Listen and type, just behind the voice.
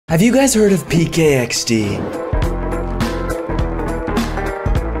Have you guys heard of PKXD?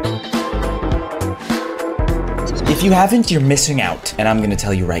 If you haven't, you're missing out, and I'm gonna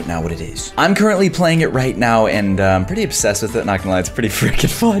tell you right now what it is. I'm currently playing it right now, and I'm pretty obsessed with it, not gonna lie, it's pretty freaking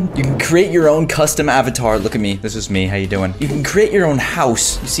fun. You can create your own custom avatar. Look at me, this is me, how you doing? You can create your own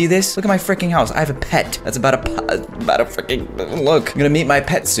house. You see this? Look at my freaking house. I have a pet. That's about a freaking, look. I'm gonna meet my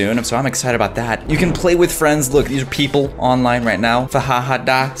pet soon, so I'm excited about that. You can play with friends. Look, these are people online right now.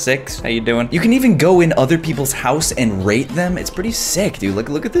 Fahahada6, how you doing? You can even go in other people's house and rate them. It's pretty sick, dude.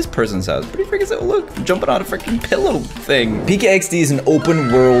 Look at this person's house. Pretty freaking sick. Look, I'm jumping on a freaking pillow thing. PKXD is an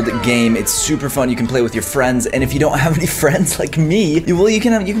open world game. It's super fun. You can play with your friends, and if you don't have any friends like me, you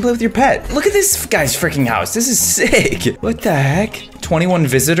can play with your pet. Look at this guy's freaking house. This is sick. What the heck? 21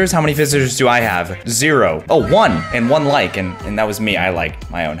 visitors? How many visitors do I have? 0. Oh, 1. And 1 like, and that was me. I liked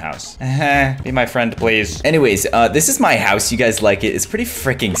my own house. Be my friend, please. Anyways, this is my house. You guys like it. It's pretty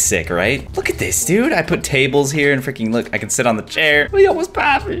freaking sick, right? Look at this, dude. I put tables here and freaking look. I can sit on the chair. We almost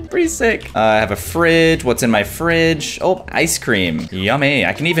popped. Pretty sick. I have a fridge. What's in my fridge? Oh, ice cream. Yummy.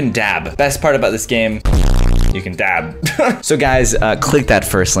 I can even dab. Best part about this game, you can dab. So guys, click that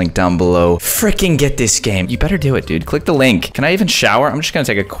first link down below. Freaking get this game. You better do it, dude. Click the link. Can I even shower? I'm just gonna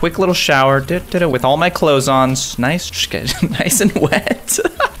take a quick little shower with all my clothes on. Nice, just get nice and wet.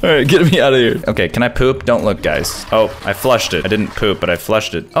 All right, get me out of here. Okay, can I poop? Don't look, guys. Oh, I flushed it. I didn't poop, but I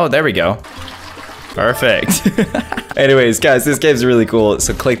flushed it. Oh, there we go. Perfect. Anyways, guys, this game's really cool.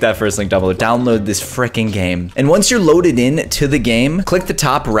 So click that first link down below. Download this freaking game. And once you're loaded in to the game, click the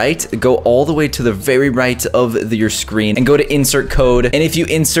top right, go all the way to the very right of your screen and go to insert code. And if you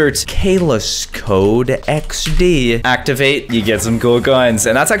insert Caylus code XD, activate, you get some cool coins.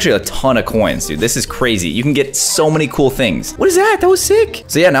 And that's actually a ton of coins, dude. This is crazy. You can get so many cool things. What is that? That was sick.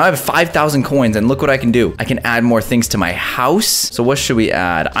 So yeah, now I have 5,000 coins and look what I can do. I can add more things to my house. So what should we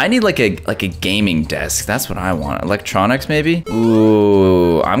add? I need like a gaming desk. That's what I want. Electronics, maybe?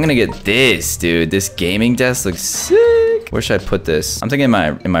 Ooh, I'm gonna get this, dude. This gaming desk looks sick. Where should I put this? I'm thinking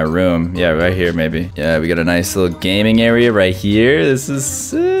in my room. Yeah, right here, maybe. Yeah, we got a nice little gaming area right here. This is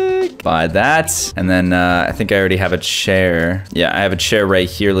sick. Buy that. And then I think I already have a chair. Yeah, I have a chair right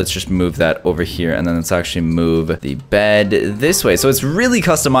here. Let's just move that over here. And then let's actually move the bed this way. So it's really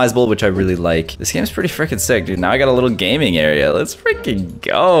customizable, which I really like. This game's pretty freaking sick, dude. Now I got a little gaming area. Let's freaking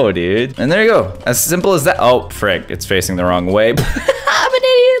go, dude. And there you go. As simple as that. Oh, frick. It's facing the wrong way. I'm an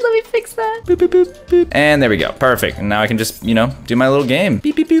idiot. Let me fix that. Boop, boop, boop, boop. And there we go. Perfect. And now I can just, you know, do my little game.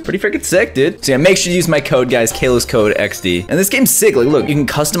 Beep, beep, beep. Pretty freaking sick, dude. So yeah, make sure you use my code, guys. Caylus code XD. And this game's sick. Like, look, you can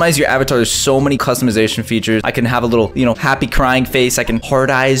customize your avatar. There's so many customization features. I can have a little, you know, happy crying face. I can hard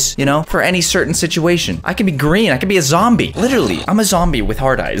eyes, you know, for any certain situation. I can be green. I can be a zombie. Literally, I'm a zombie with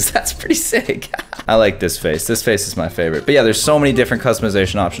hard eyes. That's pretty sick. I like this face. This face is my favorite. But yeah, there's so many different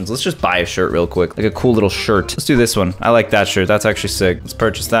customization options. Let's just buy a shirt real quick. Like a cool little shirt. Let's do this one. I like that shirt. That's actually sick. Let's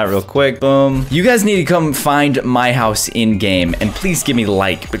purchase that real quick. Boom. You guys need to come find my house in game and please give me a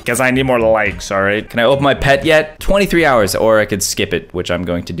like because I need more likes, all right? Can I open my pet yet? 23 hours or I could skip it, which I'm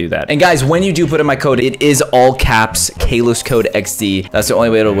going to do that. And guys, when you do put in my code, it is all caps, Caylus code XD. That's the only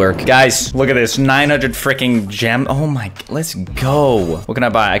way it'll work. Guys, look at this. 900 freaking gem. Oh my, let's go. What can I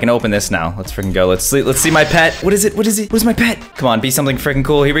buy? I can open this now. Let's freaking go. Let's see my pet. What is it? What is it? What is my pet? Come on, be something freaking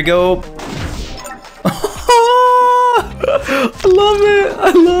cool. Here we go. I love it.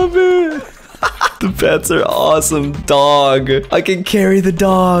 I love it. The pets are awesome. Dog. I can carry the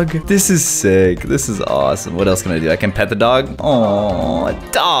dog. This is sick. This is awesome. What else can I do? I can pet the dog. Oh,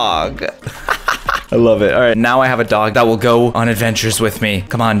 a dog. I love it. All right, now I have a dog that will go on adventures with me.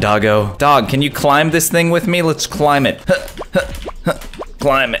 Come on, doggo. Dog, can you climb this thing with me? Let's climb it.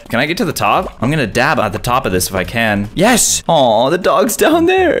 Climb it. Can I get to the top? I'm gonna dab at the top of this if I can. Yes! Aw, the dog's down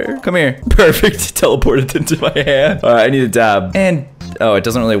there. Come here. Perfect. Teleported into my hand. All right, I need a dab. And oh, it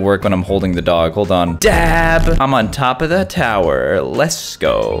doesn't really work when I'm holding the dog. Hold on. Dab. I'm on top of the tower. Let's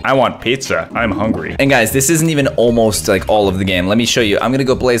go. I want pizza. I'm hungry. And guys, this isn't even almost like all of the game. Let me show you. I'm gonna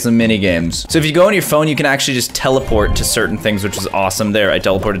go play some mini games. So if you go on your phone, you can actually just teleport to certain things, which is awesome. There, I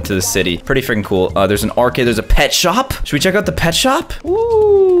teleported to the city. Pretty freaking cool. There's an arcade. There's a pet shop. Should we check out the pet shop?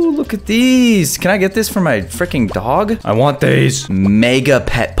 Ooh, look at these. Can I get this for my freaking dog? I want these. Mega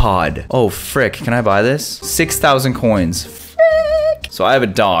pet pod. Oh, frick. Can I buy this? 6,000 coins. So I have a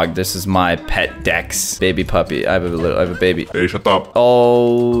dog. This is my pet Dex. Baby puppy. I have a baby. Hey, shut up.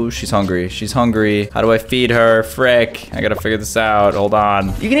 Oh, she's hungry. She's hungry. How do I feed her? Frick. I gotta figure this out. Hold on.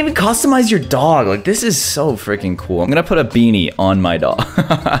 You can even customize your dog. Like, this is so freaking cool. I'm gonna put a beanie on my dog.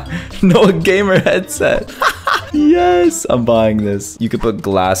 No gamer headset. Yes, I'm buying this. You could put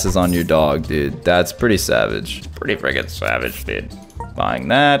glasses on your dog, dude. That's pretty savage. Pretty freaking savage, dude. Buying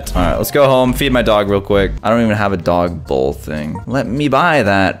that. All right, let's go home, feed my dog real quick. I don't even have a dog bowl thing. Let me buy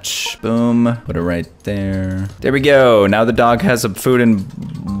that. Boom. Put it right there. There we go. Now the dog has a food and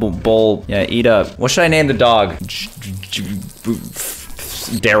bowl. Yeah, eat up. What should I name the dog?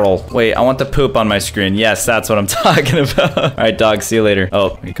 Daryl. Wait, I want the poop on my screen. Yes, that's what I'm talking about. All right, dog, see you later.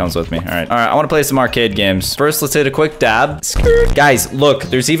 Oh, he comes with me. All right, I want to play some arcade games. First, let's hit a quick dab. Guys, look,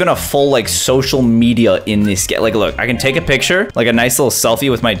 there's even a full like social media in this game. Like, look, I can take a picture, like a nice little selfie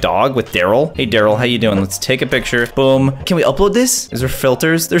with my dog, with Daryl. Hey, Daryl, how you doing? Let's take a picture. Boom. Can we upload this? Is there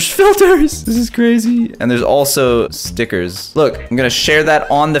filters? There's filters. This is crazy. And there's also stickers. Look, I'm gonna share that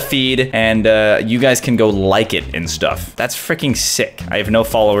on the feed, and you guys can go like it and stuff. That's freaking sick. I have no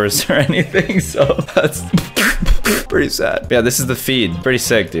followers or anything, so that's pretty sad. Yeah, this is the feed. Pretty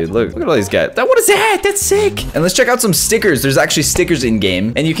sick, dude. Look at all these guys. What is that? That's sick. And let's check out some stickers. There's actually stickers in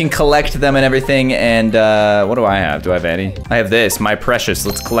game, and you can collect them and everything. And what do I have? Do I have any? I have this, my precious.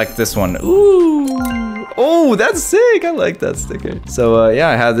 Let's collect this one. Ooh. Oh, that's sick. I like that sticker. So, yeah,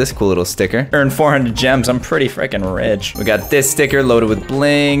 I have this cool little sticker. Earn 400 gems. I'm pretty freaking rich. We got this sticker loaded with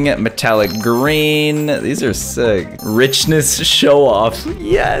bling, metallic green. These are sick. Richness show off.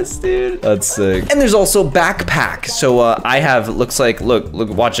 Yes, dude. That's sick. And there's also backpack. So, I have, looks like, look,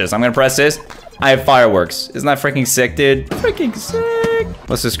 watch this. I'm gonna press this. I have fireworks. Isn't that freaking sick, dude? Freaking sick.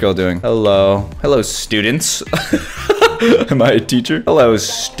 What's this girl doing? Hello. Hello, students. Am I a teacher? Hello,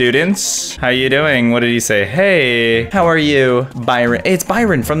 students. How you doing? What did he say? Hey, how are you? Byron. Hey, it's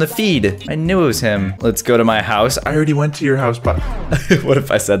Byron from the feed. I knew it was him. Let's go to my house. I already went to your house, but what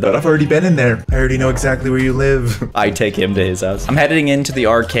if I said that? But I've already been in there. I already know exactly where you live. I take him to his house. I'm heading into the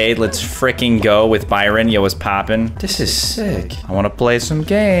arcade. Let's freaking go with Byron. Yo, what's poppin'? This is sick. I want to play some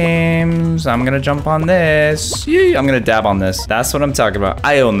games. I'm gonna jump on this. Yee, I'm gonna dab on this. That's what I'm talking about.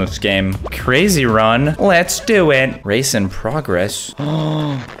 I own this game. Crazy run. Let's do it. Race in progress.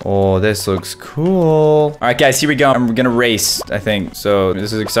 Oh, this looks cool. All right, guys, here we go. I'm gonna race, I think. So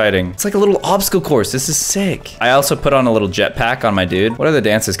this is exciting. It's like a little obstacle course. This is sick. I also put on a little jetpack on my dude. What other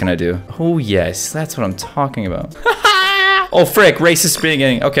dances can I do? Oh, yes. That's what I'm talking about. Oh, frick. Race is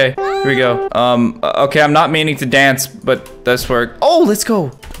beginning. Okay, here we go. Okay, I'm not meaning to dance, but this worked. Oh, let's go.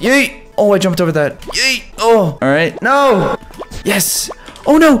 Yeet. Oh, I jumped over that. Yeet. Oh, all right. No. Yes.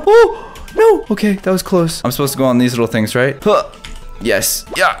 Oh, no. Oh. No. Okay, that was close. I'm supposed to go on these little things, right? Huh. Yes.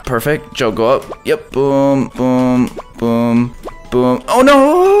 Yeah. Perfect. Joe, go up. Yep. Boom. Boom. Boom. Boom. Oh,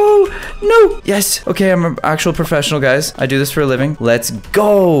 no. No. Yes. Okay, I'm an actual professional, guys. I do this for a living. Let's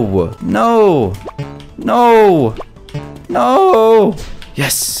go. No. No. No.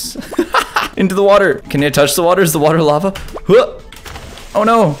 Yes. Into the water. Can you touch the water? Is the water lava? Huh. Oh,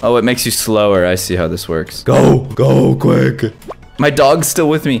 no. Oh, it makes you slower. I see how this works. Go. Go quick. My dog's still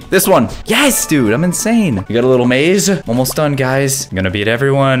with me. This one. Yes, dude. I'm insane. You got a little maze. Almost done, guys. I'm gonna beat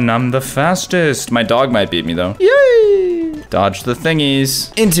everyone. I'm the fastest. My dog might beat me, though. Yay. Dodge the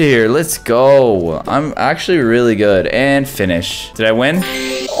thingies. Into here. Let's go. I'm actually really good. And finish. Did I win?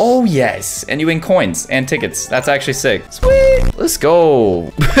 Oh, yes. And you win coins and tickets. That's actually sick. Sweet. Let's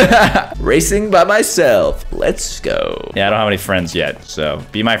go. Racing by myself. Let's go. Yeah, I don't have any friends yet, so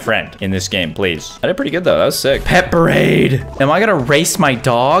be my friend in this game, please. I did pretty good, though. That was sick. Pet parade. Am I gonna race my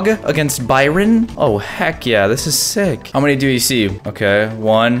dog against Byron? Oh, heck yeah. This is sick. How many do you see? Okay.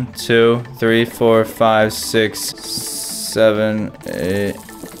 1, 2, 3, 4, 5, 6, 7, 8,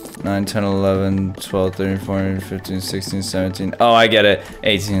 9, 10, 11, 12, 13, 14, 15, 16, 17. Oh, I get it.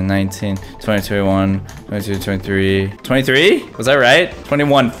 18, 19, 20, 21, 22, 23. 23? Was that right?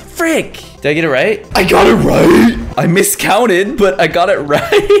 21. Frick! Did I get it right? I got it right! I miscounted, but I got it right.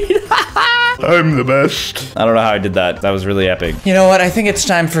 I'm the best. I don't know how I did that. That was really epic. You know what? I think it's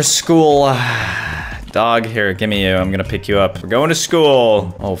time for school. Dog, here, give me you. I'm gonna pick you up. We're going to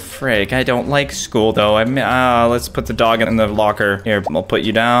school. Oh, frick. I don't like school, though. Let's put the dog in the locker. Here, I'll put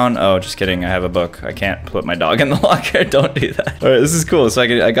you down. Oh, just kidding. I have a book. I can't put my dog in the locker. Don't do that. All right, this is cool. So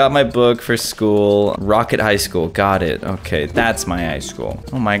I got my book for school. Rocket High School. Got it. Okay, that's my high school.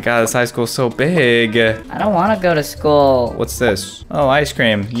 Oh my God, this high school is so big. I don't want to go to school. What's this? Oh, ice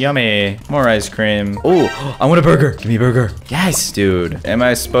cream. Yummy. More ice cream. Oh, I want a burger. Give me a burger. Yes, dude. Am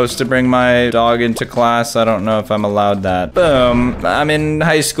I supposed to bring my dog into class? I don't know if I'm allowed that. Boom. I'm in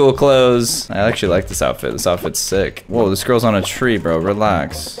high school clothes. I actually like this outfit. This outfit's sick. Whoa, this girl's on a tree, bro.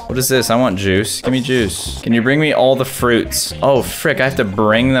 Relax. What is this? I want juice. Give me juice. Can you bring me all the fruits? Oh, frick. I have to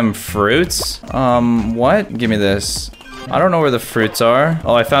bring them fruits? What? Give me this. I don't know where the fruits are.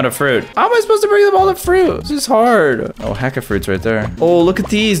 Oh, I found a fruit. How am I supposed to bring them all the fruit? This is hard. Oh, heck of fruits right there. Oh, look at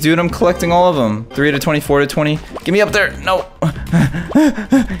these, dude. I'm collecting all of them. 3 to 20, 4 to 20. Get me up there. No.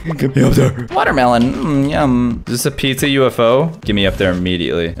 Get me up there. Watermelon. Yum. Is this a pizza UFO? Get me up there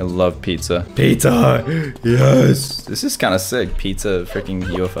immediately. I love pizza. Pizza. Yes. This is kind of sick. Pizza freaking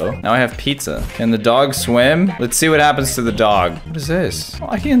UFO. Now I have pizza. Can the dog swim? Let's see what happens to the dog. What is this? Oh,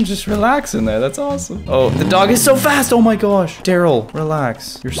 I can just relax in there. That's awesome. Oh, the dog is so fast. Oh my gosh. Daryl,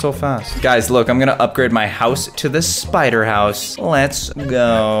 relax. You're so fast. Guys, look, I'm gonna upgrade my house to the spider house. Let's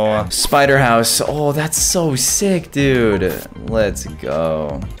go. Spider house. Oh, that's so sick, dude. Let's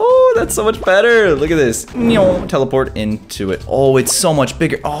go. Oh, that's so much better. Look at this. Teleport into it. Oh, it's so much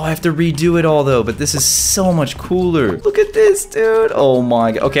bigger. Oh, I have to redo it all though, but this is so much cooler. Look at this, dude. Oh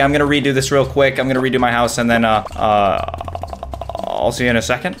my god. Okay, I'm gonna redo this real quick. I'm gonna redo my house and then I'll see you in a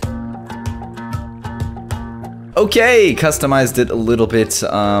second. Okay, customized it a little bit.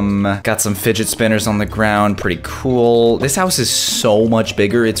 Got some fidget spinners on the ground. Pretty cool. This house is so much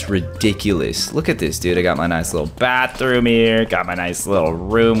bigger. It's ridiculous. Look at this, dude. I got my nice little bathroom here. Got my nice little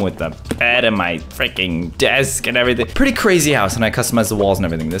room with the bed and my freaking desk and everything. Pretty crazy house, and I customized the walls and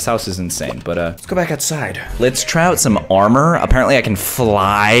everything. This house is insane, but let's go back outside. Let's try out some armor. Apparently, I can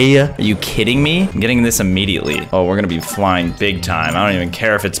fly. Are you kidding me? I'm getting this immediately. Oh, we're gonna be flying big time. I don't even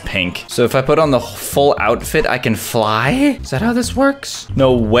care if it's pink. So if I put on the full outfit, I can fly? Is that how this works?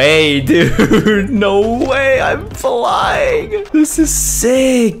 No way, dude. No way. I'm flying. This is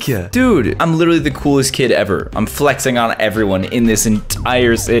sick. Dude, I'm literally the coolest kid ever. I'm flexing on everyone in this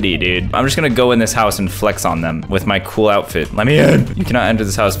entire city, dude. I'm just gonna go in this house and flex on them with my cool outfit. Let me in. You cannot enter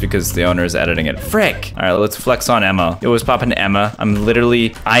this house because the owner is editing it. Frick. All right, let's flex on Emma. Yo, what's poppin' Emma? I'm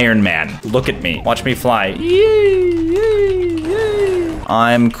literally Iron Man. Look at me. Watch me fly.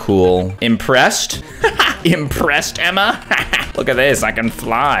 I'm cool. Impressed? Impressed, Emma? Look at this, I can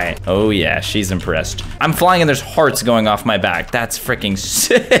fly. Oh yeah, she's impressed. I'm flying and there's hearts going off my back. That's freaking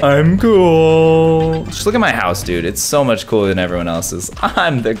sick. I'm cool. Just look at my house, dude. It's so much cooler than everyone else's.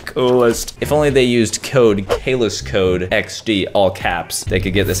 I'm the coolest. If only they used code, Caylus code XD, all caps, they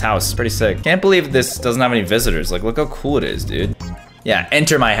could get this house. It's pretty sick. Can't believe this doesn't have any visitors. Like, look how cool it is, dude. Yeah,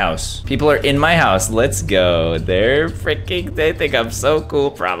 enter my house. People are in my house. Let's go. They think I'm so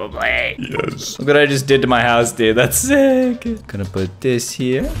cool, probably. Yes. Look what I just did to my house, dude. That's sick. Gonna put this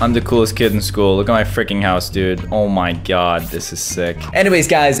here. I'm the coolest kid in school. Look at my freaking house, dude. Oh my god, this is sick. Anyways,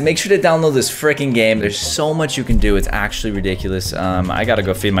 guys, make sure to download this freaking game. There's so much you can do. It's actually ridiculous. I gotta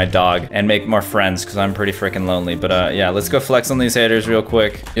go feed my dog and make more friends because I'm pretty freaking lonely. But yeah, let's go flex on these haters real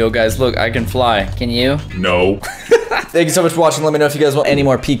quick. Yo, guys, look, I can fly. Can you? No. Thank you so much for watching. Let me know if you guys want any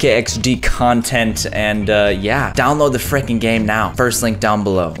more PKXD content. And yeah, download the freaking game now. First link down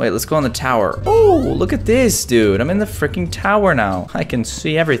below. Wait, let's go on the tower. Oh, look at this, dude. I'm in the freaking tower now. I can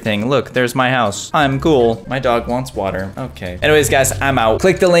see everything. Look, there's my house. I'm cool. My dog wants water. Okay. Anyways, guys, I'm out.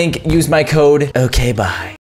 Click the link. Use my code. Okay, bye.